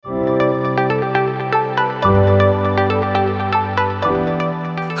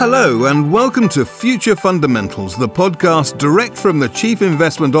Hello and welcome to Future Fundamentals, the podcast direct from the Chief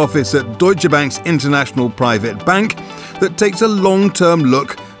Investment Office at Deutsche Bank's International Private Bank that takes a long-term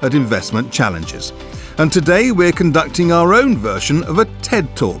look at investment challenges. And today we're conducting our own version of a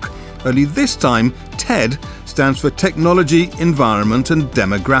TED Talk. Only this time, TED stands for Technology, Environment and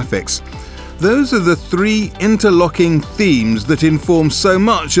Demographics. Those are the three interlocking themes that inform so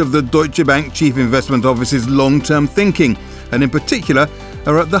much of the Deutsche Bank Chief Investment Office's long-term thinking, and in particular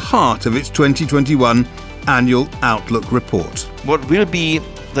are at the heart of its 2021 Annual Outlook Report. What will be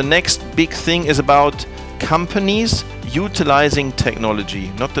the next big thing is about companies utilizing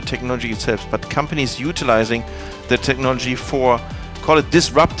technology, not the technology itself, but companies utilizing the technology for, call it,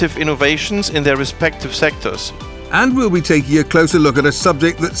 disruptive innovations in their respective sectors. And we'll be taking a closer look at a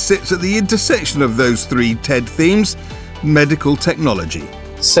subject that sits at the intersection of those three TED themes, medical technology.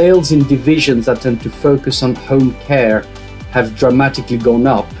 Sales in divisions that tend to focus on home care have dramatically gone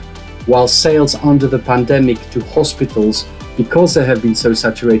up, while sales under the pandemic to hospitals, because they have been so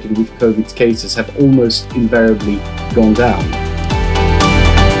saturated with COVID cases, have almost invariably gone down.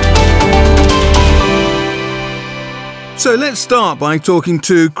 So let's start by talking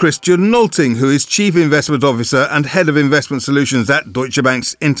to Christian Nolting, who is Chief Investment Officer and Head of Investment Solutions at Deutsche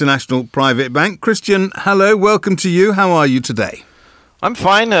Bank's International Private Bank. Christian, hello, welcome to you. How are you today? I'm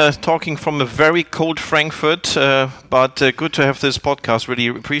fine, talking from a very cold Frankfurt, but good to have this podcast. Really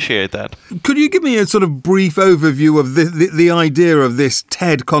appreciate that. Could you give me a sort of brief overview of the idea of this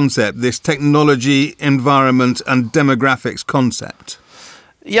TED concept, this technology, environment and demographics concept?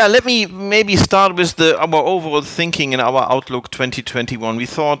 Yeah, let me maybe start with our overall thinking in our Outlook 2021. We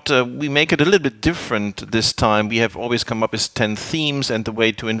thought we make it a little bit different this time. We have always come up with 10 themes and the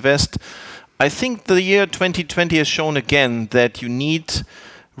way to invest. I think the year 2020 has shown again that you need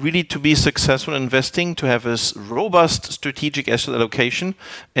really to be successful in investing, to have a robust strategic asset allocation,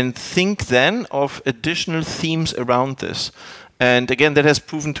 and think then of additional themes around this. And again, that has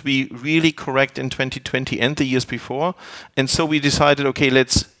proven to be really correct in 2020 and the years before. And so we decided, okay,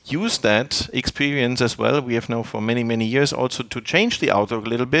 let's use that experience as well. We have now for many, many years also to change the outlook a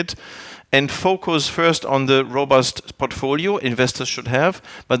little bit and focus first on the robust portfolio investors should have,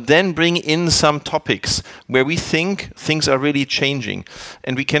 but then bring in some topics where we think things are really changing.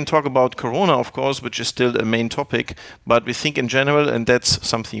 And we can talk about Corona, of course, which is still a main topic, but we think in general, and that's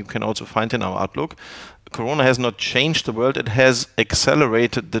something you can also find in our outlook, Corona has not changed the world, it has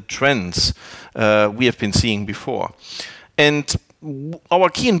accelerated the trends we have been seeing before. And our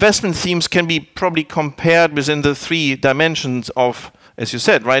key investment themes can be probably compared within the three dimensions of, as you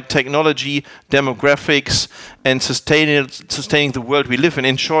said, right, technology, demographics, and sustaining the world we live in.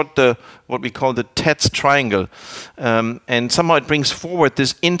 In short, what we call the TED's triangle. And somehow it brings forward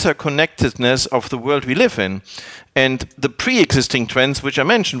this interconnectedness of the world we live in. And the pre-existing trends, which I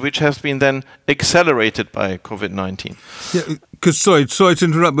mentioned, which have been then accelerated by COVID-19. Yeah, because sorry to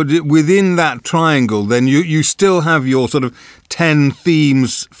interrupt, but within that triangle, then you still have your sort of 10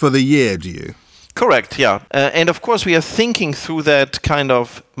 themes for the year, do you? Correct, yeah. And of course, we are thinking through that kind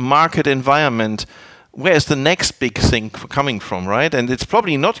of market environment. Where is the next big thing coming from, right? And it's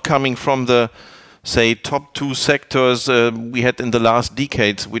probably not coming from the, say, top two sectors we had in the last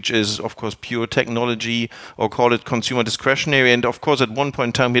decades, which is, of course, pure technology, or call it consumer discretionary. And, of course, at one point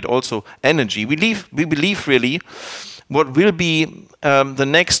in time, we had also energy. We believe really what will be the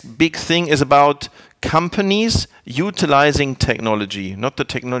next big thing is about companies utilizing technology, not the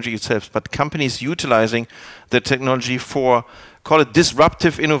technology itself, but companies utilizing the technology for, call it,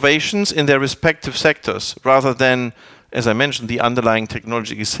 disruptive innovations in their respective sectors, rather than, as I mentioned, the underlying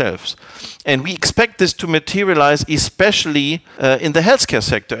technology itself. And we expect this to materialize especially in the healthcare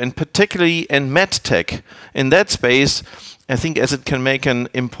sector, and particularly in medtech. In that space, I think as it can make an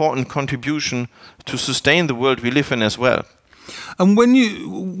important contribution to sustain the world we live in as well. And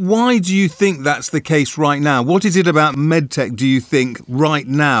why do you think that's the case right now? What is it about medtech, do you think, right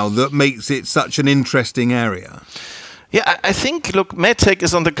now that makes it such an interesting area? Yeah, I think, look, medtech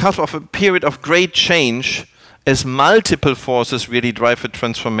is on the cusp of a period of great change as multiple forces really drive a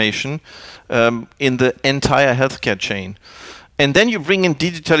transformation in the entire healthcare chain. And then you bring in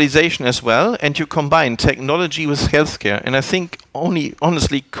digitalization as well, and you combine technology with healthcare. And I think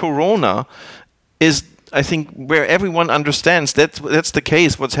honestly, Corona is, I think, where everyone understands that's the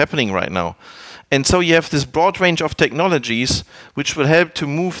case, what's happening right now. And so you have this broad range of technologies which will help to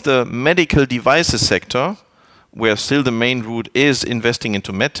move the medical devices sector, where still the main route is investing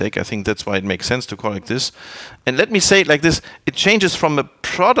into medtech. I think that's why it makes sense to call it this. And let me say it like this, it changes from a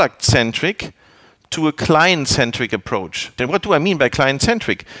product-centric to a client-centric approach. Then what do I mean by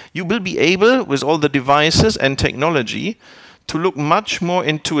client-centric? You will be able, with all the devices and technology, to look much more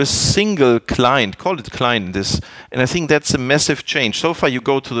into a single client, call it client this, and I think that's a massive change. So far you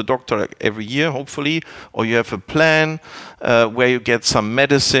go to the doctor every year, hopefully, or you have a plan where you get some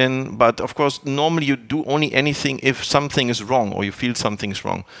medicine, but of course normally you do only anything if something is wrong or you feel something's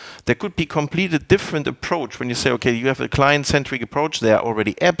wrong. There could be completely different approach when you say, okay, you have a client-centric approach, there are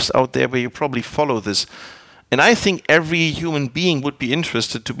already apps out there where you probably follow this. And I think every human being would be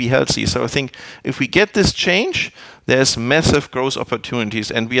interested to be healthy. So I think if we get this change, there's massive growth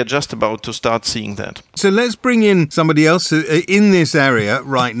opportunities, and we are just about to start seeing that. So let's bring in somebody else in this area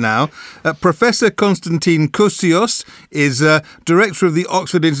right now. Professor Konstantin Kousios is Director of the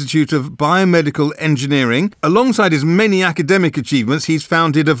Oxford Institute of Biomedical Engineering. Alongside his many academic achievements, he's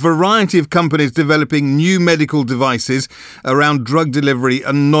founded a variety of companies developing new medical devices around drug delivery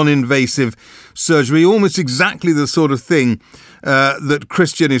and non-invasive surgery, almost exactly the sort of thing that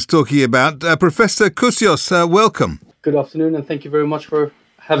Christian is talking about. Professor Kousios, welcome. Good afternoon, and thank you very much for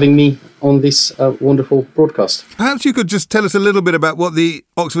having me on this wonderful broadcast. Perhaps you could just tell us a little bit about what the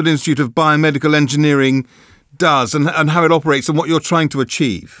Oxford Institute of Biomedical Engineering does and how it operates and what you're trying to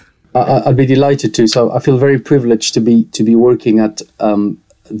achieve. I'd be delighted to. So I feel very privileged to be working at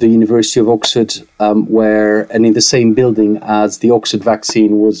the University of Oxford, and in the same building as the Oxford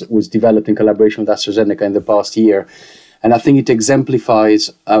vaccine was developed in collaboration with AstraZeneca in the past year. And I think it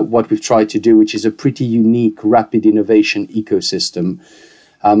exemplifies what we've tried to do, which is a pretty unique, rapid innovation ecosystem.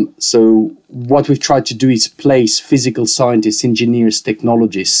 So what we've tried to do is place physical scientists, engineers,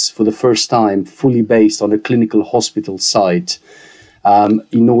 technologists for the first time, fully based on a clinical hospital site,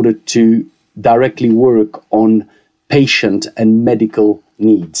 in order to directly work on patient and medical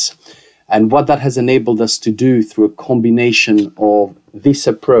needs. And what that has enabled us to do through a combination of this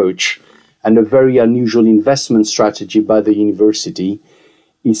approach and a very unusual investment strategy by the university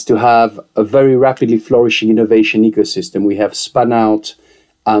is to have a very rapidly flourishing innovation ecosystem. We have spun out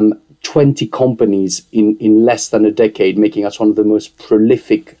 20 companies in less than a decade, making us one of the most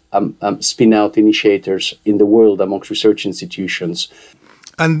prolific spin-out initiators in the world amongst research institutions.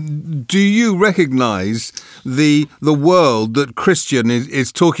 And do you recognise the world that Christian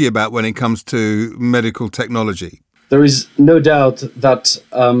is talking about when it comes to medical technology? There is no doubt that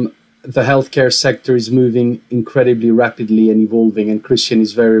the healthcare sector is moving incredibly rapidly and evolving, and Christian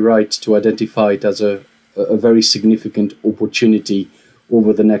is very right to identify it as a very significant opportunity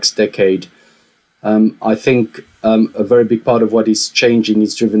over the next decade. I think a very big part of what is changing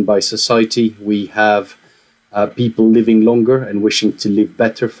is driven by society. We have people living longer and wishing to live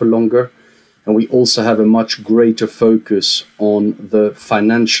better for longer, and we also have a much greater focus on the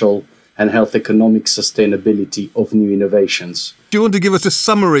financial and health economic sustainability of new innovations. Do you want to give us a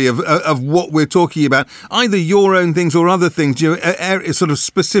summary of what we're talking about, either your own things or other things, sort of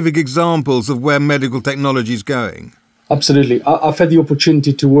specific examples of where medical technology is going? Absolutely. I've had the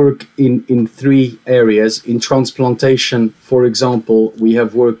opportunity to work in three areas. In transplantation, for example, we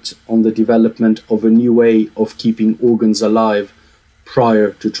have worked on the development of a new way of keeping organs alive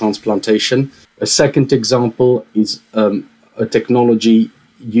prior to transplantation. A second example is a technology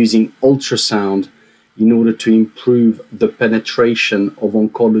using ultrasound in order to improve the penetration of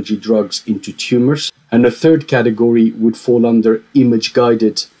oncology drugs into tumors. And a third category would fall under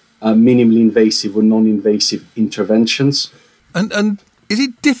image-guided, minimally invasive or non-invasive interventions. And is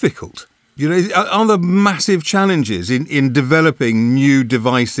it difficult? Are there massive challenges in developing new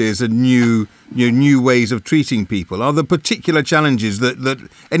devices and new ways of treating people? Are there particular challenges that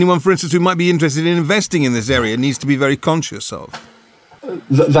anyone, for instance, who might be interested in investing in this area needs to be very conscious of?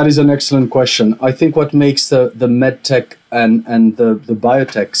 That is an excellent question. I think what makes the medtech and the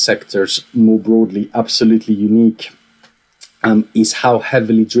biotech sectors more broadly absolutely unique is how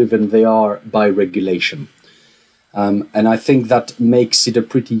heavily driven they are by regulation. And I think that makes it a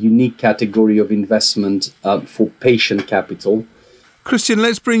pretty unique category of investment for patient capital. Christian,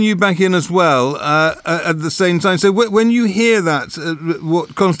 let's bring you back in as well at the same time. So when you hear that,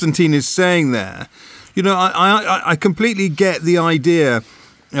 what Konstantin is saying there, I completely get the idea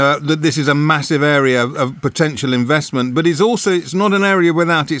that this is a massive area of potential investment, but it's not an area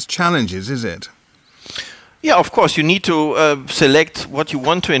without its challenges, is it? Yeah, of course, you need to select what you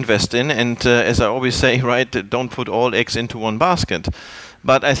want to invest in. And as I always say, right, don't put all eggs into one basket.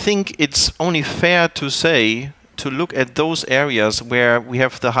 But I think it's only fair to say to look at those areas where we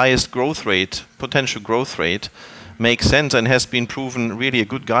have the highest growth rate, potential growth rate, makes sense and has been proven really a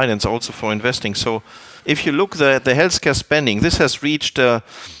good guidance also for investing. So if you look at the healthcare spending, this has reached a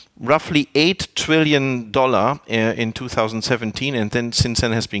roughly $8 trillion in 2017, and then since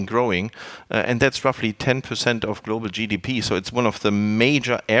then has been growing, and that's roughly 10% of global GDP. So it's one of the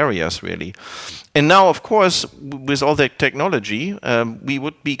major areas, really. And now, of course, with all that technology, we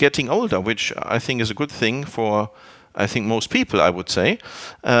would be getting older, which I think is a good thing for, I think, most people, I would say.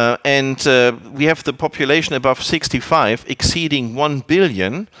 And we have the population above 65 exceeding 1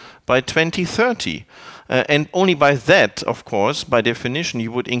 billion by 2030. And only by that, of course, by definition,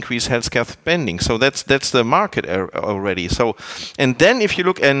 you would increase healthcare spending. So that's the market already. So, and then if you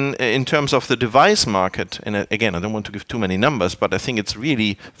look in terms of the device market, and again, I don't want to give too many numbers, but I think it's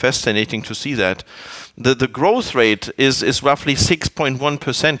really fascinating to see that the growth rate is roughly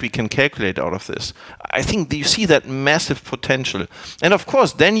 6.1% we can calculate out of this. I think you see that massive potential. And of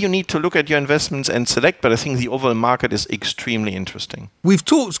course, then you need to look at your investments and select, but I think the overall market is extremely interesting. We've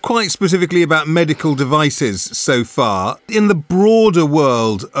talked quite specifically about medical devices so far. In the broader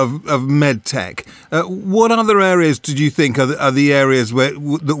world of medtech, what other areas did you think are the areas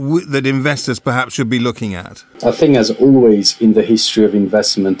that investors perhaps should be looking at? I think, as always in the history of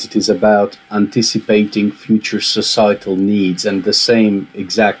investment, it is about anticipating future societal needs, and the same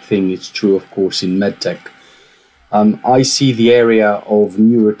exact thing is true, of course, in medtech. I see the area of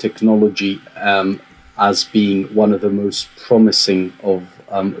neurotechnology as being one of the most promising of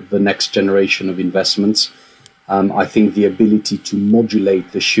the next generation of investments. I think the ability to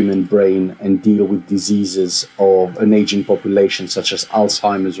modulate the human brain and deal with diseases of an aging population such as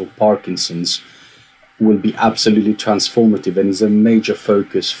Alzheimer's or Parkinson's will be absolutely transformative and is a major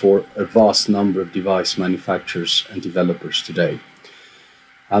focus for a vast number of device manufacturers and developers today.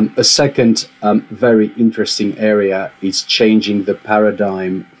 A second very interesting area is changing the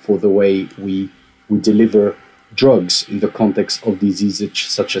paradigm for the way we deliver drugs in the context of diseases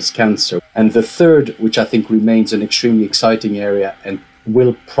such as cancer. And the third, which I think remains an extremely exciting area and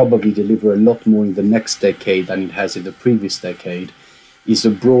will probably deliver a lot more in the next decade than it has in the previous decade, is a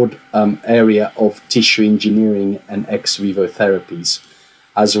broad area of tissue engineering and ex vivo therapies.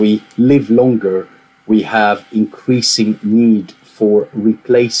 As we live longer, we have increasing need for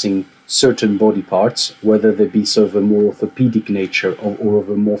replacing certain body parts, whether they be sort of a more orthopedic nature or of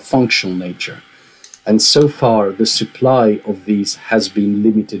a more functional nature. And so far, the supply of these has been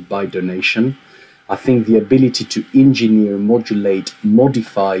limited by donation. I think the ability to engineer, modulate,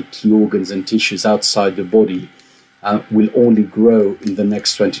 modify key organs and tissues outside the body will only grow in the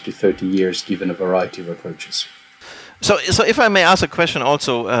next 20 to 30 years, given a variety of approaches. So if I may ask a question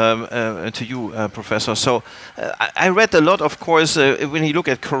also to you, Professor. So I read a lot, of course, when you look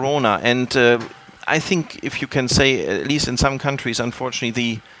at Corona, and I think if you can say, at least in some countries, unfortunately,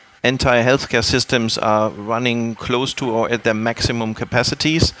 the entire healthcare systems are running close to or at their maximum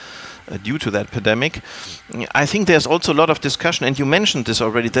capacities due to that pandemic. I think there's also a lot of discussion, and you mentioned this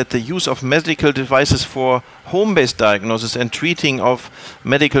already, that the use of medical devices for home-based diagnosis and treating of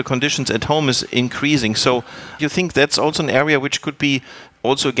medical conditions at home is increasing. So you think that's also an area which could be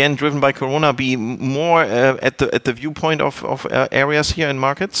also, again, driven by Corona, be more at the viewpoint of areas here in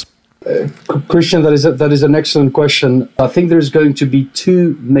markets? Christian, that is an excellent question. I think there's going to be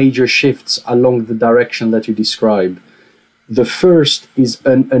two major shifts along the direction that you describe. The first is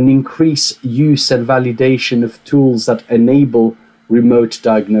an increased use and validation of tools that enable remote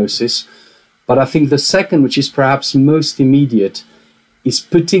diagnosis. But I think the second, which is perhaps most immediate, is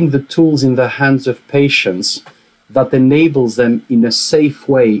putting the tools in the hands of patients that enables them in a safe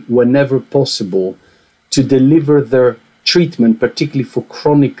way, whenever possible, to deliver their treatment, particularly for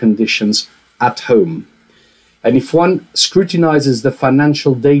chronic conditions, at home. And if one scrutinizes the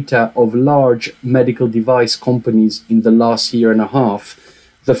financial data of large medical device companies in the last year and a half,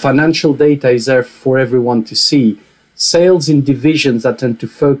 the financial data is there for everyone to see. Sales in divisions that tend to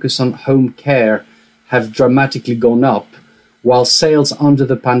focus on home care have dramatically gone up, while sales under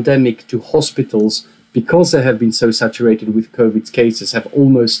the pandemic to hospitals, because they have been so saturated with COVID cases, have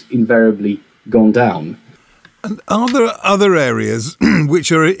almost invariably gone down. And are there other areas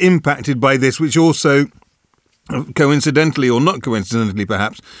which are impacted by this, which also coincidentally or not coincidentally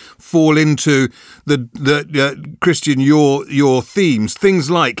perhaps fall into the Christian, your themes,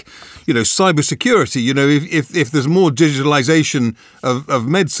 things like, cybersecurity? If there's more digitalization of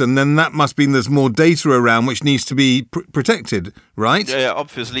medicine, then that must mean there's more data around which needs to be protected, right? Yeah,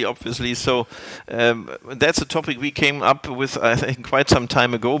 obviously. So that's a topic we came up with, I think, quite some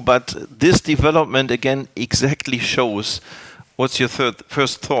time ago. But this development again exactly shows what's your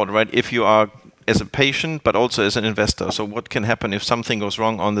first thought, right? If you are as a patient, but also as an investor. So what can happen if something goes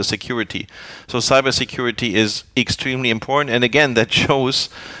wrong on the security? So cybersecurity is extremely important. And again, that shows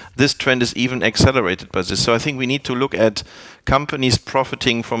this trend is even accelerated by this. So I think we need to look at companies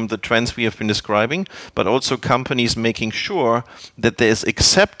profiting from the trends we have been describing, but also companies making sure that there is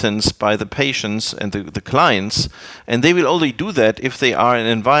acceptance by the patients and the clients, and they will only do that if they are in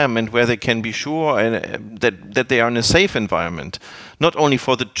an environment where they can be sure that they are in a safe environment, not only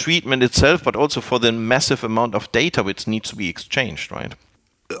for the treatment itself, but also for the massive amount of data which needs to be exchanged, right?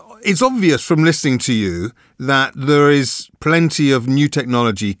 It's obvious from listening to you that there is plenty of new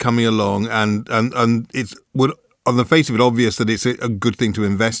technology coming along, and it's on the face of it obvious that it's a good thing to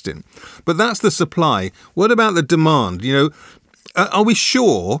invest in. But that's the supply. What about the demand? Are we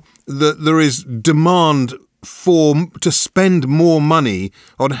sure that there is demand to spend more money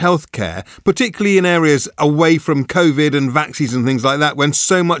on healthcare, particularly in areas away from COVID and vaccines and things like that, when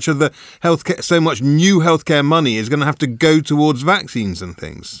so much of the healthcare, so much new healthcare money is going to have to go towards vaccines and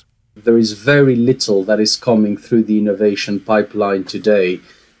things? There is very little that is coming through the innovation pipeline today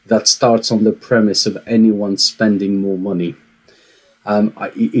that starts on the premise of anyone spending more money.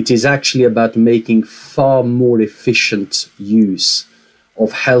 It is actually about making far more efficient use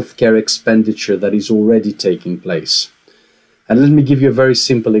of healthcare expenditure that is already taking place. And let me give you a very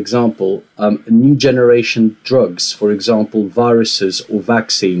simple example. New generation drugs, for example, viruses or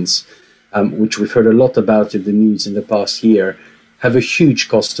vaccines, which we've heard a lot about in the news in the past year, have a huge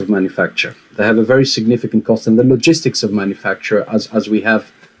cost of manufacture. They have a very significant cost, and the logistics of manufacture, as we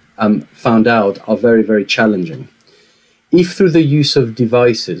have found out, are very, very challenging. If through the use of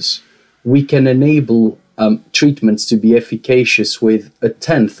devices, we can enable treatments to be efficacious with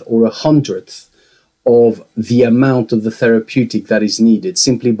 1/10 or 100th of the amount of the therapeutic that is needed,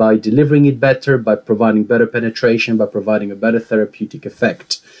 simply by delivering it better, by providing better penetration, by providing a better therapeutic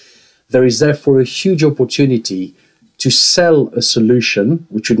effect, there is therefore a huge opportunity to sell a solution,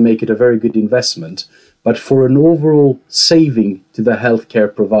 which would make it a very good investment, but for an overall saving to the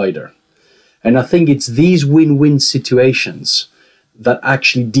healthcare provider. And I think it's these win-win situations that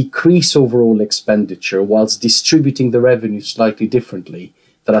actually decrease overall expenditure whilst distributing the revenue slightly differently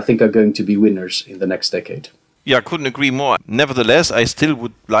that I think are going to be winners in the next decade. Yeah, I couldn't agree more. Nevertheless, I still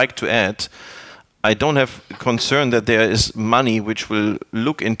would like to add, I don't have concern that there is money which will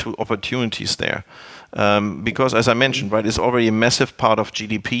look into opportunities there. Because, as I mentioned, right, it's already a massive part of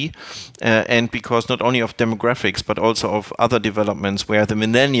GDP, and because not only of demographics, but also of other developments where the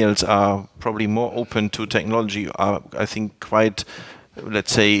millennials are probably more open to technology, are, I think, quite,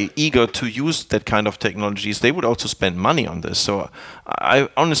 let's say, eager to use that kind of technologies. They would also spend money on this. So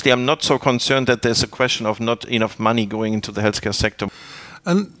I'm not so concerned that there's a question of not enough money going into the healthcare sector.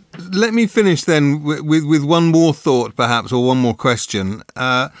 And let me finish then with one more thought, perhaps, or one more question.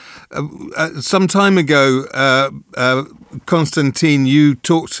 Some time ago, Konstantin, you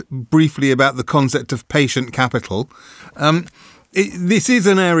talked briefly about the concept of patient capital. This is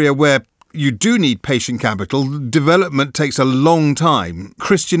an area where you do need patient capital. Development takes a long time.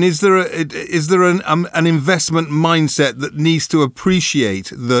 Christian, is there an investment mindset that needs to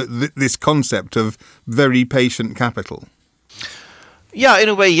appreciate this concept of very patient capital? Yeah, in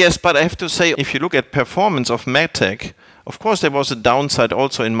a way, yes, but I have to say, if you look at performance of medtech, of course, there was a downside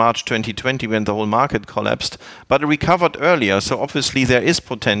also in March 2020 when the whole market collapsed, but it recovered earlier. So obviously there is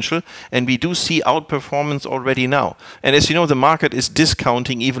potential, and we do see outperformance already now. And as you know, the market is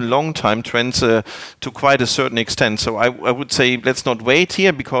discounting even long-time trends to quite a certain extent. So I would say let's not wait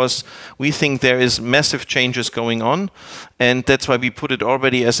here, because we think there is massive changes going on, and that's why we put it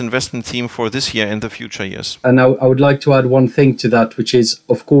already as investment theme for this year and the future years. And I would like to add one thing to that, which is,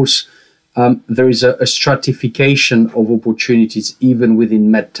 of course, there is a stratification of opportunities even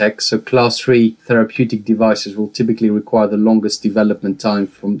within medtech. So class 3 therapeutic devices will typically require the longest development time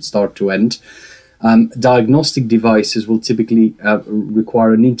from start to end. Diagnostic devices will typically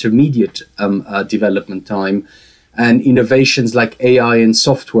require an intermediate development time. And innovations like AI and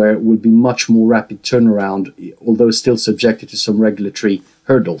software will be much more rapid turnaround, although still subjected to some regulatory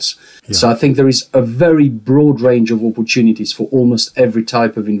hurdles. Yeah. So I think there is a very broad range of opportunities for almost every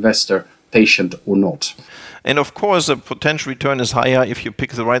type of investor, patient or not. And of course, the potential return is higher if you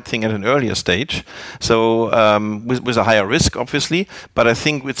pick the right thing at an earlier stage. So with a higher risk, obviously. But I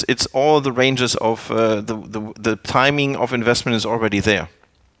think it's all the ranges of the timing of investment is already there.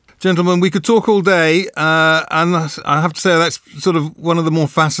 Gentlemen, we could talk all day, and I have to say that's sort of one of the more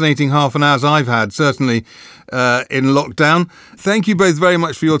fascinating half an hours I've had, certainly in lockdown. Thank you both very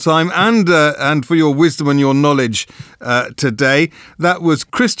much for your time and for your wisdom and your knowledge today. That was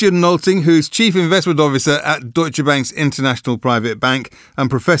Christian Nolting, who's Chief Investment Officer at Deutsche Bank's International Private Bank,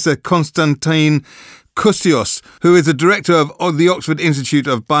 and Professor Konstantin Kusios, who is the Director of the Oxford Institute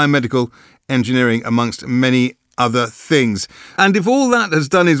of Biomedical Engineering, amongst many other things. And if all that has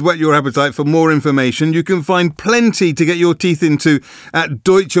done is whet your appetite for more information, you can find plenty to get your teeth into at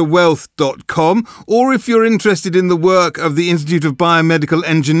deutschewealth.com. Or if you're interested in the work of the Institute of Biomedical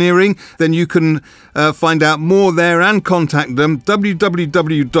Engineering, then you can find out more there and contact them,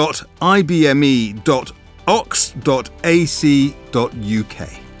 www.ibme.ox.ac.uk.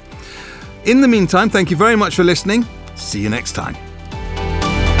 In the meantime, thank you very much for listening. See you next time.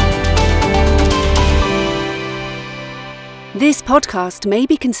 This podcast may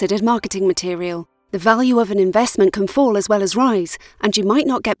be considered marketing material. The value of an investment can fall as well as rise, and you might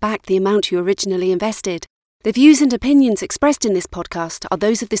not get back the amount you originally invested. The views and opinions expressed in this podcast are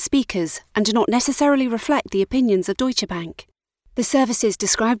those of the speakers and do not necessarily reflect the opinions of Deutsche Bank. The services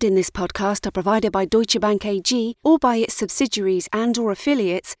described in this podcast are provided by Deutsche Bank AG or by its subsidiaries and/or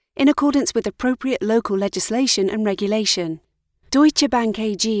affiliates in accordance with appropriate local legislation and regulation. Deutsche Bank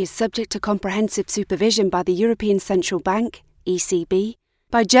AG is subject to comprehensive supervision by the European Central Bank, ECB,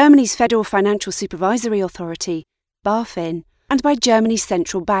 by Germany's Federal Financial Supervisory Authority, BaFin, and by Germany's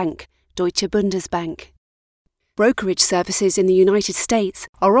Central Bank, Deutsche Bundesbank. Brokerage services in the United States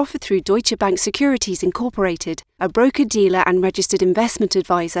are offered through Deutsche Bank Securities Incorporated, a broker-dealer and registered investment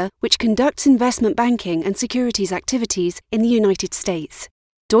advisor which conducts investment banking and securities activities in the United States.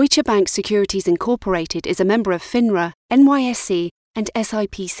 Deutsche Bank Securities Incorporated is a member of FINRA, NYSE, and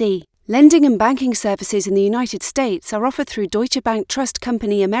SIPC. Lending and banking services in the United States are offered through Deutsche Bank Trust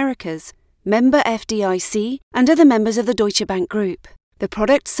Company Americas, member FDIC, and other members of the Deutsche Bank Group. The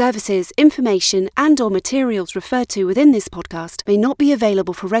products, services, information, and/or materials referred to within this podcast may not be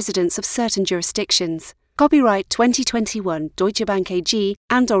available for residents of certain jurisdictions. Copyright 2021 Deutsche Bank AG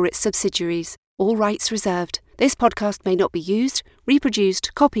and/or its subsidiaries. All rights reserved. This podcast may not be used,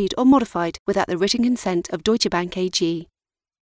 reproduced, copied, or modified without the written consent of Deutsche Bank AG.